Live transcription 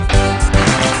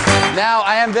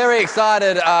I'm very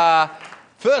excited,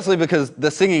 firstly because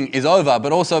the singing is over,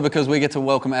 but also because we get to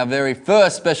welcome our very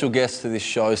first special guest to this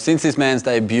show. Since this man's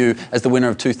debut as the winner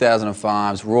of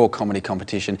 2005's Raw Comedy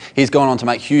Competition, he's gone on to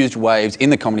make huge waves in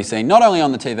the comedy scene, not only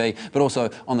on the TV, but also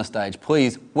on the stage.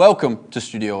 Please welcome to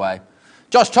Studio A,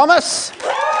 Josh Thomas.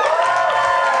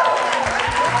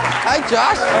 Hey,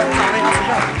 Josh.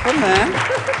 Good man.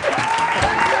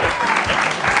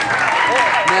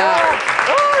 Now,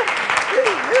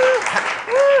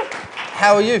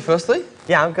 how are you, firstly?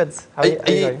 Yeah, I'm good. How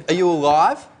Are you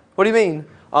alive? What do you mean?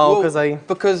 Oh,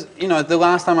 Because, you know, the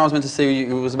last time I was meant to see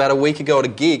you, it was about a week ago at a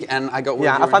gig, and I got word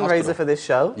yeah, you a were in fundraiser hospital. for this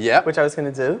show, Yep. which I was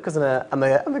going to do because I'm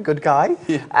a good guy.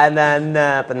 Yeah. And then,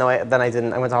 but no, then I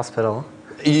didn't. I went to hospital.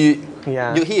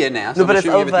 Yeah. You're here now, so No, but I'm it's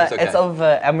assuming over. everything's okay. It's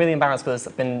over. I'm really embarrassed because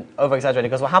it's been over exaggerated.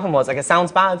 Because what happened was, like, it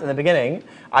sounds bad in the beginning.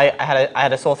 I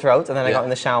had a sore throat, and then I got in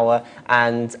the shower,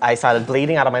 and I started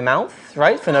bleeding out of my mouth,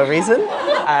 right, for no reason.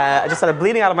 I just started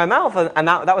bleeding out of my mouth, and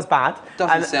that was bad.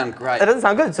 Doesn't sound great. It doesn't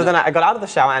sound good. So then I got out of the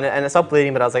shower, and it stopped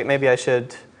bleeding. But I was like, maybe I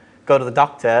should go to the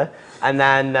doctor. And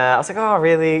then I was like, oh,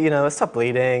 really? You know, stop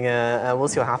bleeding. We'll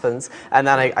see what happens. And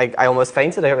then I almost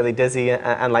fainted. I got really dizzy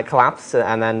and like collapsed.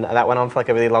 And then that went on for like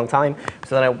a really long time.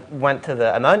 So then I went to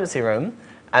the emergency room,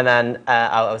 and then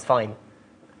I was fine.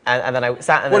 And then I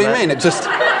sat. What do you mean? It just...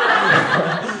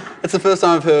 It's the first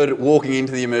time I've heard walking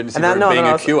into the emergency room being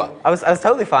a cure. I was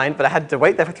totally fine, but I had to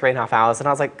wait there for 3.5 hours, and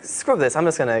I was like, screw this, I'm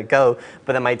just gonna go.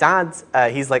 But then my dad,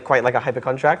 he's like quite like a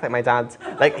hypochondriac. Like my dad,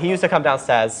 like he used to come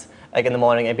downstairs like in the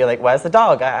morning and be like, where's the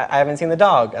dog? I haven't seen the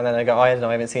dog. And then I go, oh, I don't know,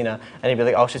 I haven't seen her. And he'd be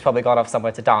like, oh, she's probably gone off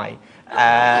somewhere to die.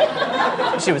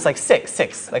 She was like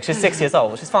six, like she's 6 years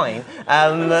old, she's fine.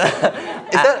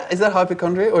 Is that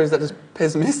hypochondria, or is that just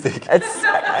pessimistic?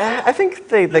 I think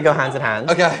they go hand in hand.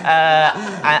 Okay.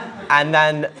 And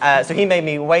then, so he made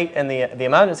me wait in the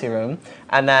emergency room,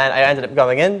 and then I ended up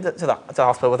going into the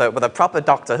hospital with a proper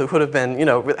doctor who could have been, you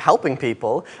know, helping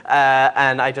people,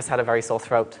 and I just had a very sore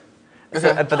throat.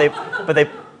 Okay. So,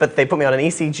 but they put me on an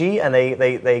ECG, and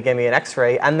they gave me an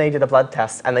X-ray, and they did a blood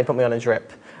test, and they put me on a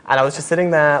drip. And I was just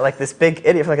sitting there like this big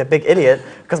idiot, like a big idiot,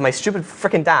 because of my stupid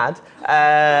freaking dad.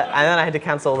 And then I had to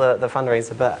cancel the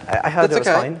fundraiser, but I heard it was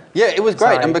fine. Yeah, it was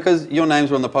great, Sorry. and because your names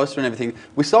were on the poster and everything,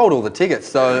 we sold all the tickets.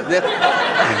 So,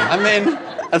 I mean,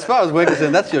 as far as we're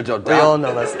concerned, that's your job done. We all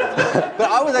know that's. But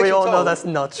I was actually We all told, know that's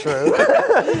not true.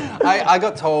 I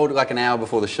got told like an hour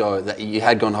before the show that you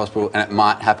had gone to hospital and it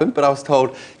might happen, but I was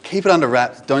told, keep it under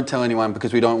wraps, don't tell anyone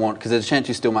because we don't want, because there's a chance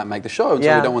you still might make the show, and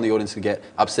so we don't want the audience to get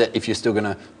upset if you're still going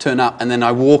to turn up. And then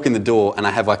I walk in the door and I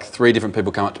have like 3 different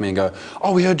people come up to me and go,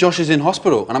 oh, we heard Josh is in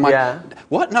hospital. And I'm like,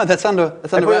 what? No, that's under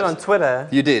wraps. I put it on Twitter.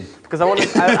 You did? Because I wanted,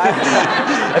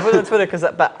 I put it on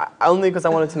Twitter but only because I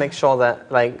wanted to make sure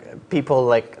that like people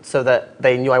like, so that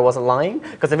they knew I wasn't lying.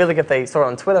 Because I feel like if they saw it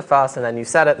on Twitter first and then you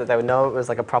said it, that they would know it was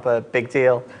like a proper big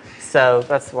deal. So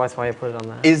that's why I put it on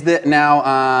there. Is there now?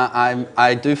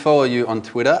 I do follow you on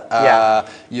Twitter.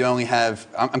 You only have.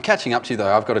 I'm catching up to you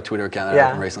though. I've got a Twitter account that I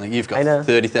opened recently. You've got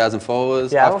 30,000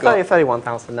 followers. Yeah, I've got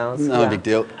 31,000 now. No big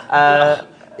deal.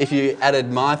 If you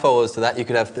added my followers to that, you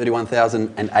could have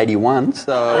 31,081.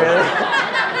 So.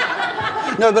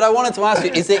 No, but I wanted to ask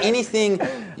you: is there anything?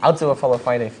 I'll do a follow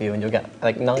Friday for you, and you'll get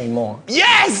like 9 more.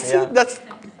 Yes, that's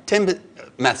 10.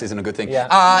 Maths isn't a good thing.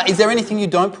 Yeah. Is there anything you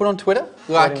don't put on Twitter?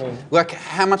 Like, what do you mean? Like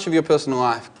how much of your personal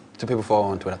life do people follow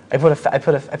on Twitter? I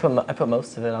put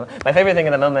most of it on. My favorite thing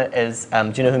at the moment is,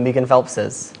 do you know who Megan Phelps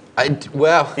is?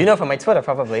 Well, you know from my Twitter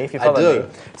probably if you follow me.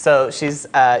 So she's,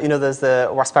 you know, there's the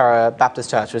Waspara Baptist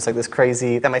Church, which is like this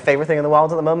crazy. They're my favorite thing in the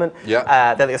world at the moment.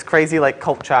 Yeah. They're this crazy like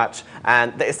cult church,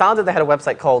 and they started. They had a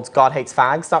website called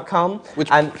GodHatesFags.com, which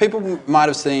people might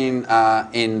have seen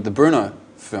in the Bruno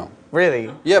film.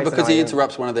 Really? Yeah, because he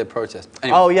interrupts one of their protests.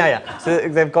 Anyway. Oh, yeah. So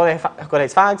they've God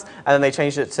Hates Fags, and then they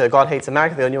changed it to God Hates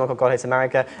America. They had a new one called God Hates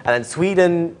America. And then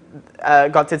Sweden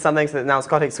did something, so now it's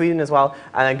God Hates Sweden as well.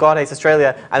 And then God Hates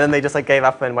Australia. And then they just like gave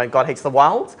up and went God Hates the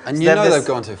World. And so you know they've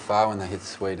gone too far when they hit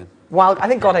Sweden. Well, I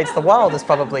think God Hates the World is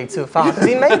probably too far, because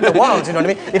he made the world, you know what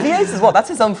I mean? If he hates his world, that's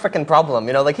his own freaking problem,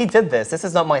 you know? Like, he did this. This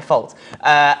is not my fault.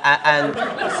 And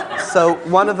so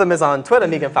one of them is on Twitter,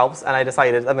 Megan Phelps, and I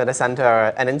decided I'm going to send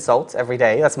her an insult every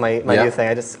day. That's my new thing.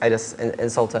 I just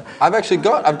insult her. I've actually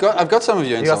got some of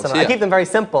your insults here. I keep them very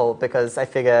simple because I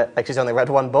figure, like, she's only read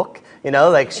one book, you know?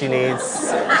 Like, we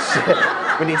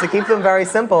need to keep them very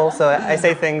simple. So I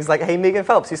say things like, hey, Megan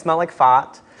Phelps, you smell like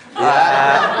fart.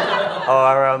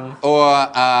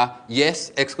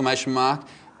 Yes, exclamation mark.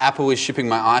 Apple is shipping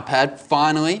my iPad.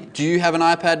 Finally. Do you have an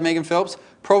iPad, Megan Phelps?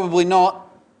 Probably not.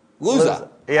 Loser.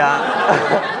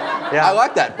 Yeah. Yeah. I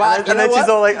like that. But And you know then she's what?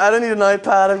 all like, I don't need an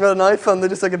iPad, I've got an iPhone. They're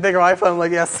just like a bigger iPhone. I'm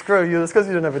like, yeah, screw you. It's because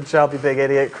you don't have a job, you big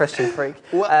idiot, Christian freak.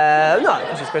 What?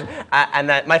 No, she's Christian. And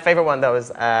then my favorite one, though,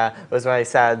 was where he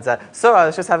said, so I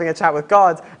was just having a chat with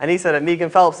God, and he said that Megan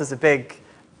Phelps is a big...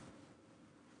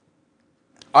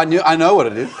 I know what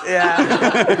it is.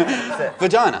 Yeah.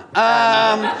 Vagina.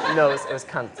 No, it was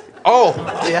cunt. Oh,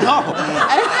 Yeah. no.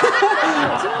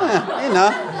 You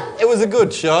know, it was a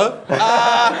good show.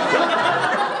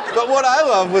 But what I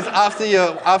love was after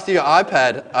your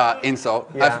iPad insult,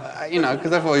 Yeah. you know,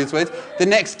 because I follow your tweets, the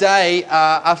next day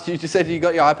after you just said you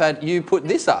got your iPad, you put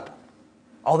this up.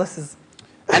 Oh, this is...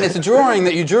 And it's a drawing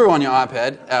that you drew on your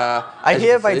iPad. I as you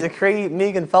hereby can see. decree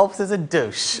Megan Phelps is a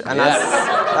douche. And Yeah.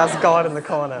 that's God in the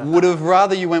corner. Would have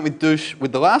rather you went with douche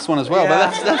with the last one as well, but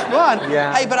Yeah. that's fine.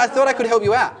 Yeah. Hey, but I thought I could help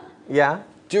you out. Yeah?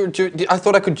 I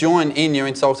thought I could join in your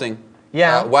insulting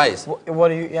Yeah. ways. What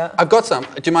do you... Yeah? I've got some.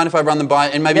 Do you mind if I run them by?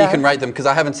 And maybe Yeah. you can rate them because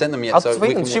I haven't sent them yet. I'll so tweet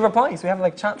we them. can- She replies. We have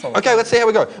like chats all the Okay, time. let's see how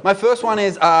we go. My first one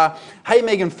is, hey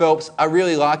Megan Phelps, I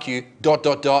really like you, ...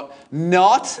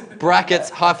 Not, brackets,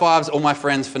 high fives, all my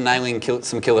friends for nailing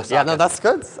some killer stuff. Yeah, no, that's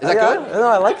good. Is that good? No,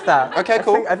 I like that. Okay,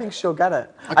 cool. I think she'll get it.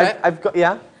 Okay. I've got,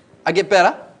 yeah? I get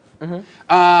better.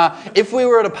 If we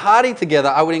were at a party together,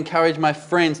 I would encourage my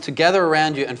friends to gather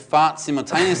around you and fart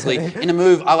simultaneously in a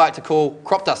move I like to call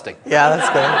crop dusting. Yeah, that's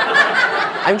good.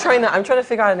 I'm trying to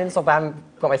figure out an insult, but I haven't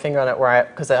got my finger on it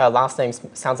because her last name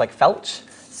sounds like Felch.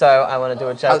 So I want to do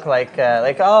a joke like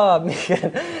oh,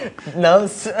 Megan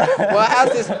knows. Well,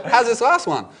 how's this last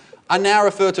one? I now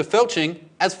refer to felching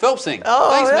as Phelpsing.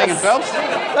 Oh, Thanks, yes. Megan Phelps.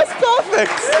 That's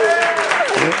perfect.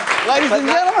 Ladies and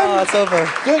gentlemen. Oh, it's over.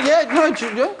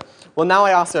 Yeah. Well, now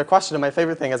I asked her a question, and my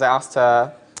favorite thing is I asked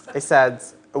her, I said,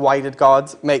 why did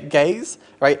God make gays,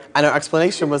 right? And her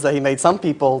explanation was that he made some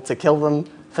people to kill them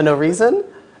for no reason.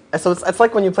 And so it's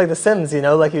like when you play The Sims, you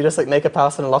know, like you just like make a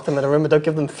person and lock them in a room and don't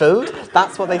give them food.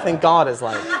 That's what they think God is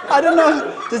like. I don't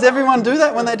know. Does everyone do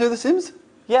that when they do The Sims?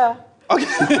 Yeah. Okay.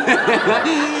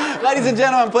 Ladies and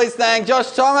gentlemen, please thank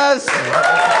Josh Thomas.